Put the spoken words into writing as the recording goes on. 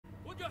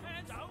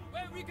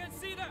Wait, we can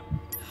see them.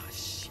 Ah,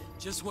 shit.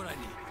 Just what I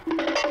need.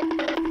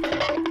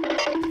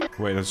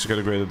 Wait, that's got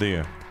a great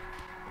idea.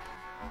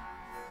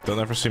 They'll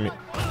never see me.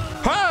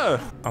 Huh!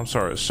 I'm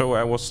sorry. So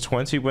I was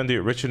 20 when the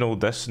original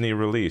Destiny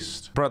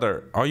released.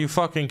 Brother, are you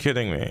fucking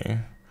kidding me?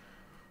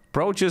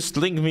 Bro just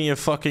linked me a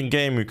fucking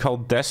game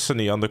called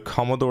Destiny on the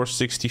Commodore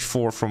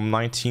 64 from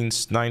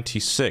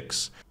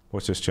 1996.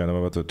 What's this, Jen?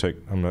 I'm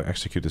gonna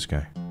execute this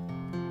guy.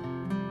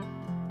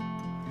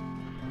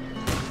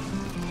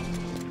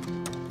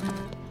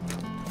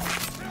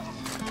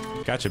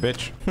 Gotcha,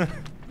 bitch.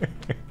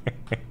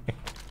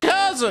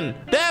 Cousin,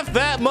 that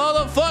fat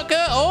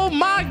motherfucker, oh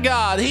my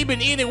god, he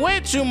been eating way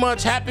too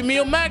much Happy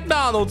Meal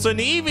McDonald's and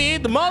he even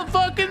ate the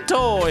motherfucking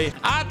toy.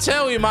 I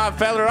tell you, my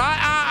fella,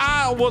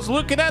 I was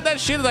looking at that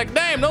shit like,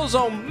 damn, those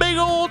are big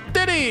old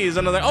titties.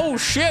 And I was like, oh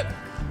shit.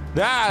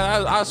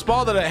 I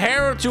spotted a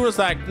hair or two. It's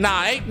like,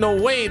 nah, ain't no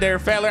way there,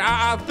 fella.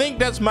 I think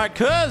that's my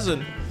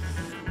cousin.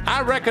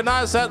 I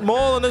recognize that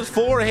mole on his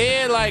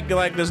forehead like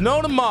there's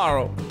no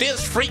tomorrow.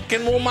 This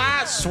freaking woman,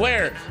 I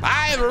swear,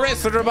 I have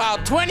arrested her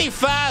about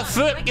 25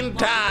 fucking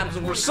times,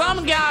 and for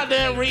some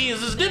goddamn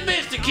reasons, this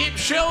bitch to keep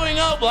showing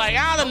up like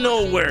out of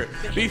nowhere.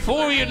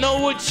 Before you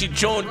know it, she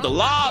joined the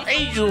law,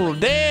 Angel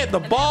of Dead, the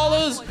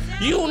Ballers,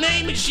 you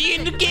name it, she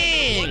in the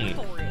gang.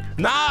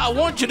 Nah, I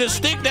want you to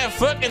stick that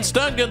fucking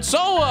stun gun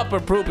so up her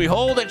poopy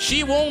hole that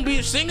she won't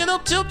be singing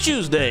until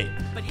Tuesday.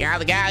 Yeah,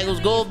 the guy who's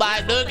going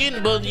by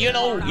Duggan, but you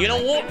know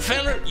what,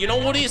 fella? You know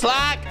what he's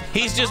like?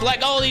 He's just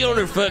like all the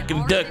other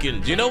fucking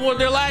duckins. You know what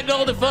they're like,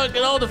 all the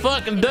fucking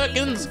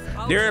duckins?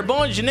 They're a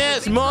bunch of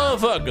nasty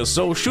motherfuckers.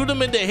 So shoot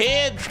them in the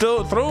head,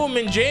 throw them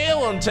in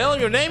jail, and tell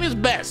them your name is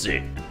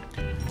Bessie.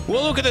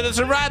 Well, look at it,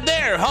 it's right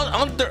there,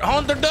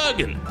 Hunter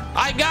Duggan.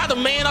 I got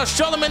him, man. I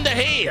shot him in the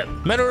head.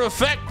 Matter of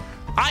fact,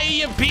 I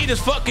EMP'd his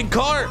fucking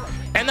car,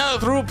 and then I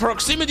threw a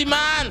proximity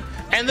mine,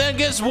 and then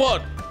guess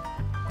what?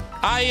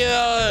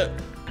 I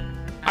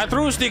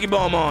threw a sticky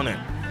bomb on it.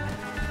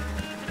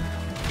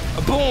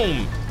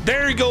 Boom!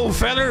 There you go,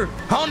 feller.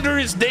 Hunter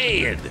is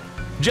dead.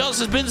 Justice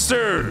has been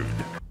served.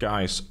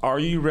 Guys, are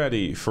you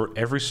ready for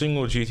every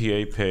single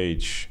GTA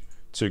page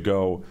to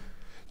go,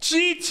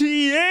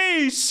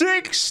 GTA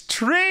 6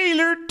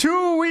 trailer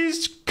 2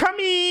 is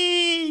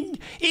coming!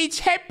 It's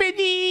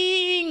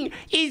happening!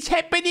 It's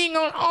happening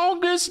on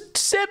August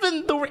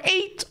 7th or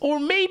 8th or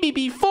maybe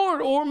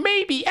before or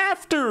maybe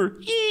after.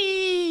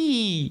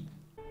 Eee!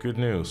 Good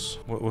news.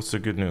 What's the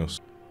good news?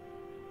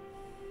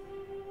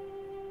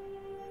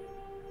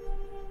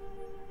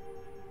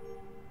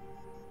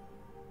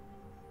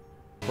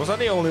 Was I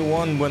the only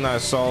one when I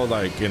saw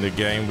like in the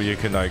game where you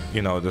can like,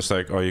 you know, just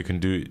like, oh, you can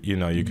do, you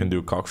know, you can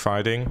do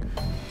cockfighting,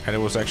 and it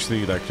was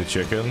actually like the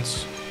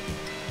chickens?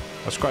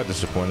 I was quite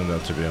disappointed in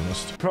that, to be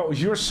honest. Bro,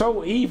 you're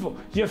so evil.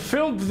 You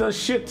filled the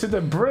shit to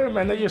the brim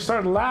and then you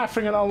started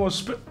laughing and almost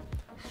spit.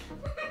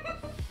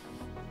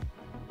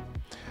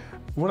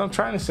 What I'm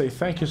trying to say,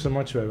 thank you so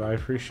much, babe. I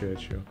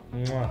appreciate you.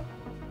 Mwah.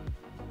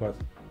 What?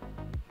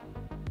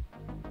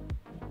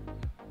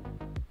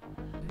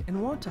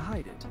 And want to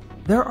hide it.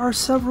 There are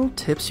several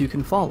tips you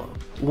can follow.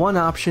 One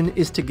option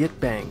is to get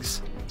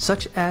bangs,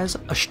 such as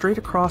a straight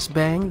across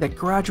bang that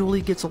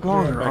gradually gets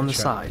longer on the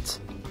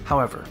sides.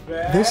 However,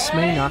 this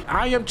may not—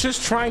 I am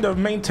just trying to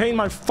maintain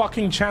my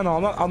fucking channel.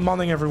 I'm not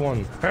unmodding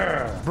everyone.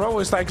 Bro,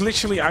 it's like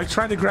literally, I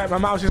tried to grab my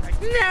mouse. It's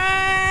like, no!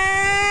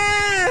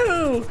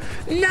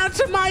 Not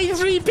to my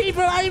 3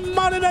 people I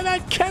modded and I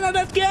cannot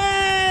let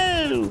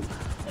go!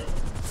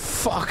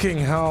 Fucking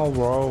hell,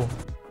 bro.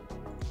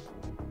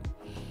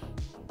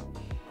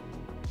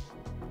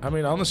 I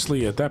mean,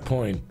 honestly, at that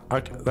point,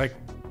 like,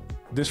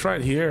 this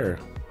right here.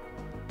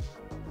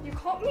 You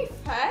called me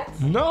fat?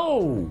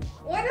 No!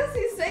 Why does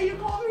he say you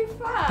called me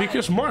fat?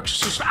 Because Mark's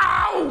just—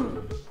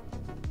 ow!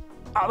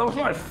 Oh, that was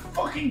my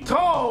fucking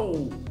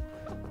toe!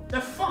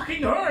 That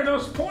fucking hurt! That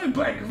was point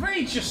blank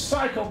range, you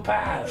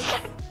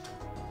psychopath!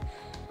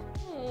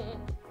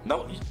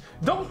 No,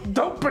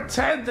 don't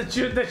pretend that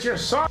you're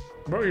sorry,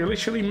 bro. You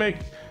literally make—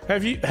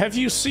 Have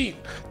you seen,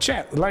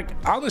 chat? Like,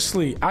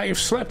 honestly, I have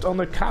slept on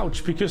the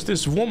couch because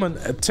this woman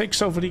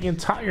takes over the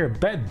entire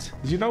bed.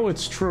 You know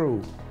it's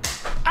true.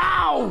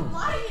 Ow! I'm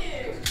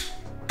lying.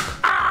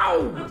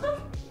 Ow!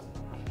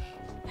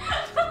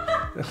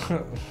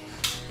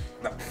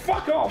 No,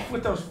 fuck off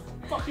with those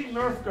fucking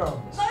Nerf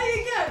guns.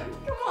 Lie again.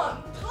 Come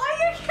on.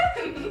 Lie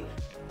again.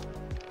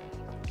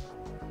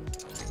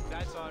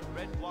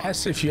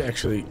 As if you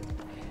actually—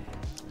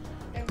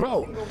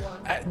 Bro,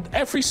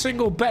 every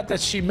single bet that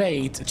she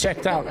made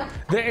checked out.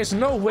 There is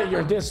no way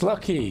you're this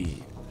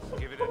lucky.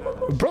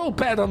 Bro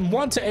bet on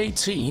 1 to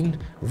 18,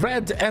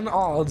 red and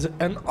odd,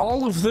 and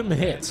all of them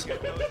hit.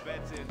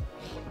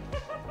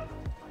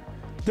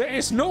 There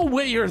is no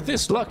way you're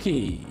this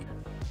lucky.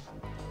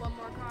 One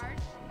more card.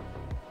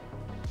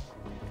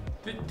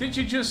 Did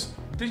you just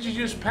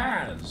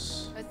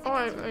pass? Oh,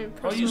 I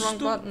pressed the wrong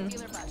button.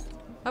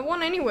 I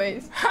won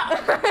anyways.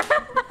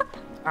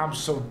 I'm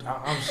so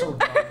done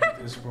with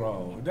this,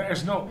 bro.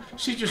 There's no—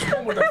 she just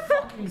won with a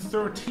fucking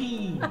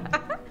 13.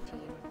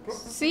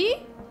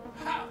 See?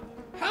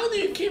 How do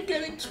you keep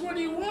getting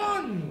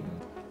 21?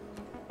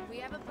 We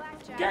have a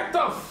blackjack. Get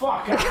the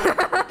fuck out!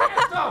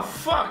 Get the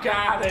fuck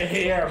out of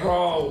here,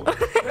 bro!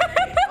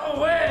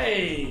 No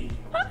way!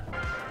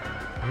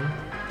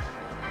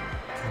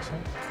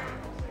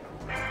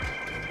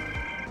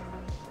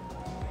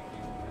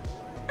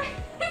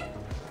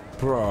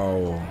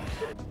 Bro.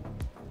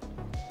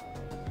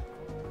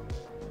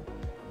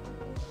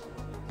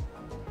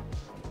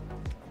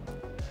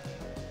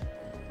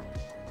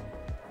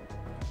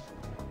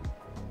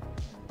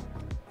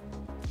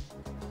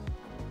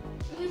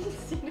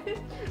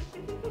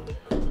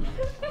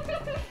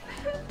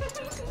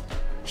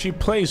 She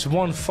plays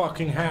one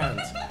fucking hand.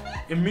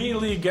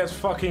 Immediately gets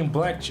fucking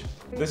black.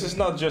 This is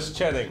not just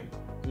chatting.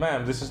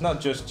 Ma'am, this is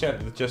not just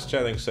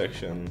chatting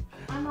section.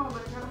 I know,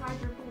 but I gotta hide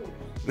your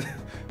boobs.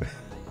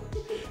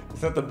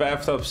 It's not the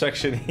bathtub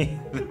section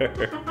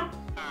either.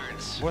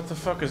 What the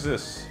fuck is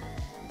this?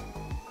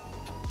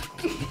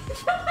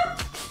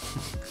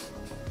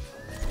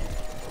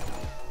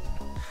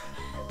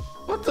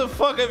 What the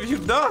fuck have you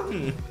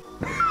done?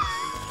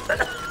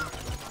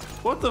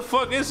 What the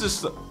fuck is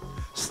this?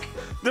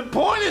 The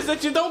point is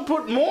that you don't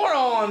put more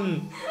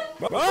on.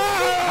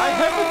 I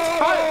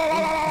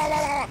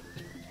haven't.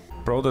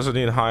 Bro doesn't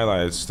need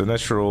highlights. The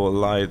natural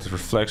light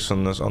reflects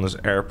on his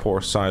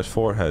airport-sized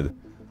forehead.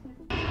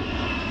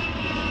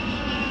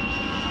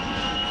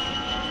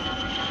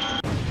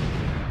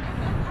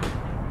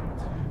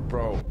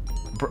 Bro.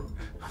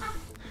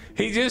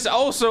 He just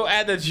also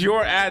added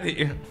your ad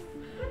here.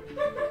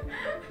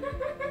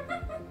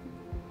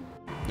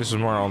 This is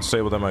more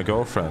unstable than my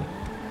girlfriend.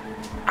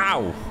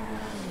 Ow!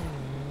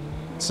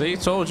 See,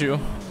 told you.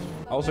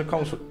 Also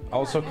comes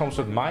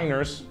with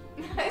minors.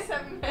 I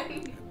said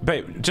men.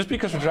 Babe, just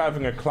because you're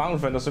driving a clown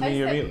van doesn't mean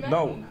you mean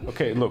no.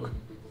 Okay, look.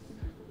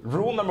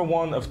 Rule number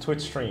 1 of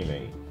Twitch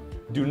streaming: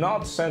 do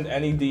not send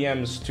any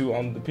DMs to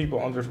the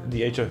people under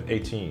the age of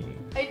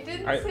 18. I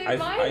didn't say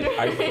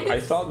minors. I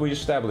thought we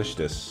established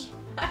this.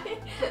 I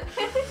said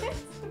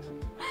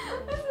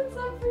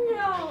something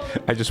else.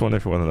 I just want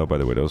everyone to know, by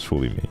the way, that was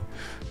fully me.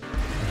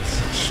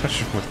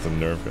 With the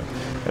nerve gun.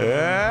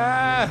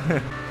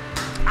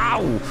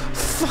 Ow!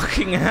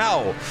 Fucking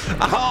hell!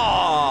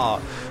 Ah!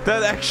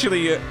 That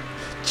actually...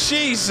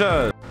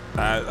 Jesus!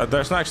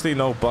 There's actually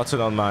no button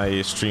on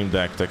my Stream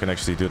Deck that can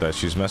actually do that.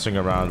 She's messing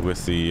around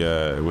with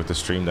the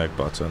Stream Deck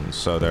button,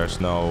 so there's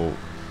no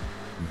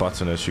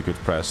button that you could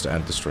press to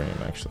end the stream,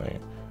 actually.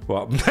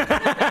 Well,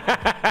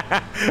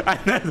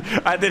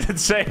 I didn't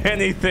say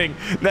anything.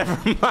 Never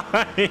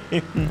mind.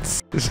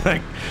 It's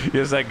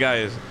like,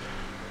 guys,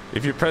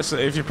 if you press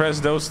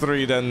those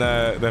 3,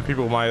 then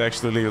people might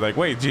actually leave. Like,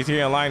 wait,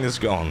 GTA Online is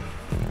gone.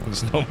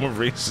 There's no more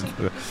reason.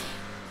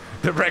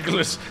 The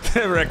regulars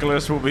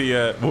will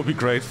be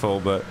grateful,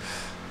 but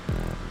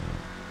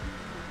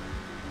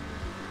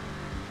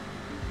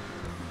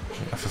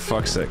for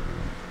fuck's sake,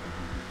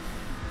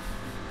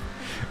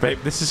 babe,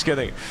 this is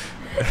getting.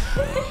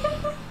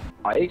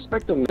 I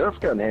expect a Nerf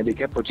gun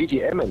handicap for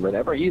Gtamen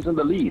whenever he's in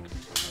the lead.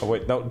 Oh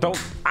wait, no,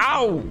 don't!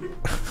 Ow!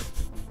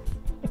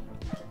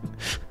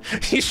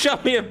 He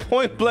shot me at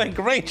point blank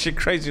range, you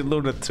crazy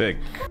lunatic.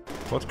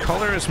 What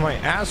color is my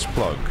ass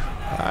plug?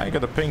 I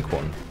got a pink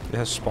one. It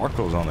has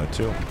sparkles on it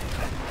too.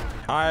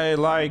 I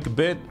like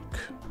big,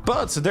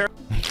 but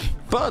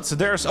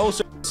there's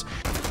also.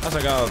 I was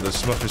like, oh,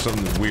 this must be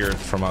something weird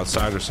from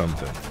outside or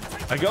something.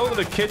 I go to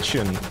the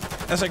kitchen.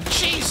 I was like,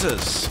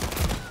 Jesus,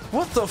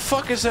 what the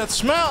fuck is that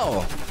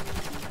smell?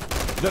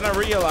 Then I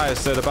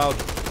realized that about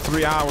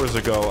 3 hours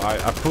ago,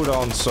 I put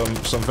on some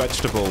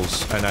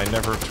vegetables and I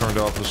never turned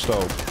off the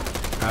stove.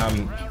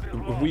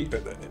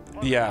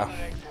 Yeah.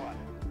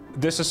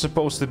 This is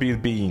supposed to be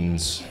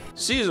beans.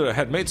 Caesar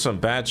had made some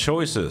bad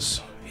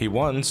choices. He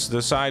once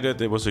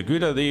decided it was a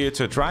good idea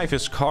to drive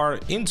his car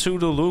into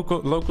the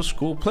local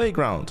school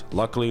playground.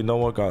 Luckily, no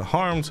one got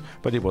harmed,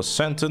 but he was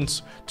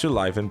sentenced to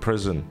life in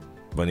prison.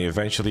 When he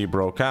eventually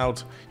broke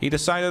out, he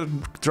decided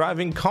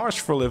driving cars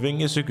for a living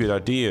is a good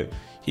idea.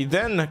 He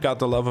then got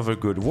the love of a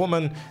good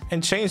woman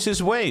and changed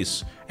his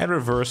ways and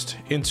reversed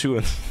into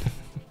a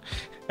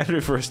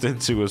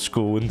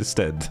school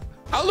instead.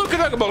 Oh, look at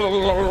that!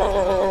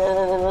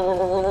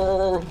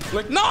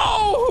 Like,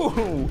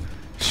 no!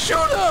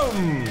 Shoot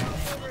him!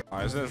 Oh,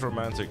 isn't this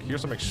romantic?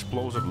 Here's some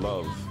explosive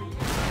love.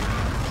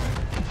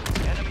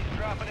 Enemies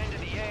dropping into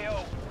the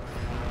AO.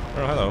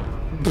 Oh, hello.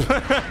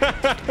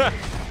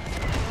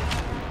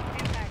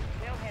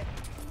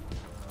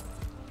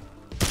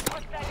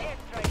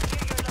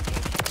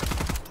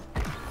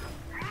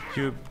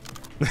 You...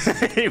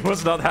 He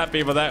was not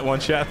happy with that one,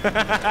 chat.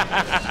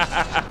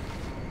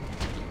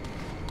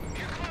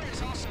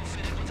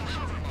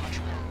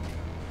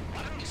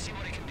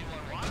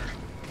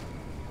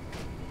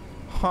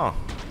 Huh.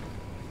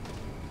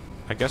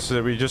 I guess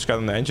we just got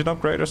an engine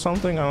upgrade or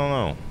something? I don't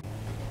know.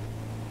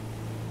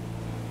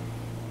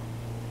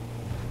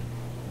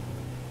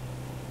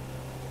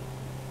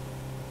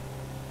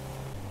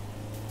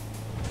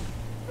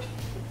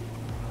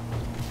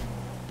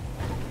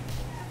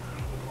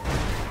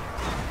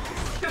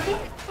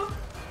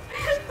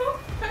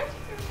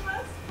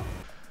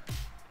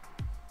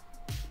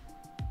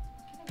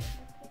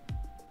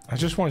 I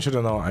just want you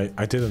to know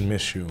I didn't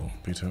miss you,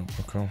 Peter.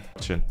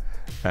 Okay.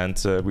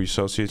 And we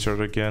shall see each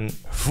other again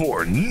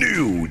for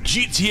new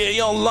GTA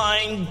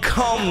Online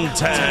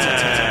content.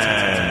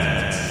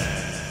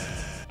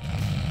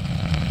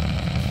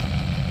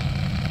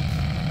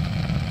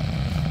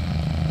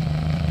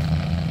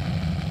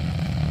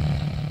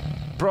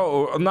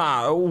 Bro,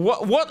 nah,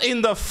 what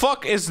in the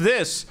fuck is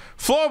this?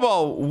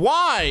 Floorball,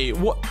 why?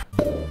 What?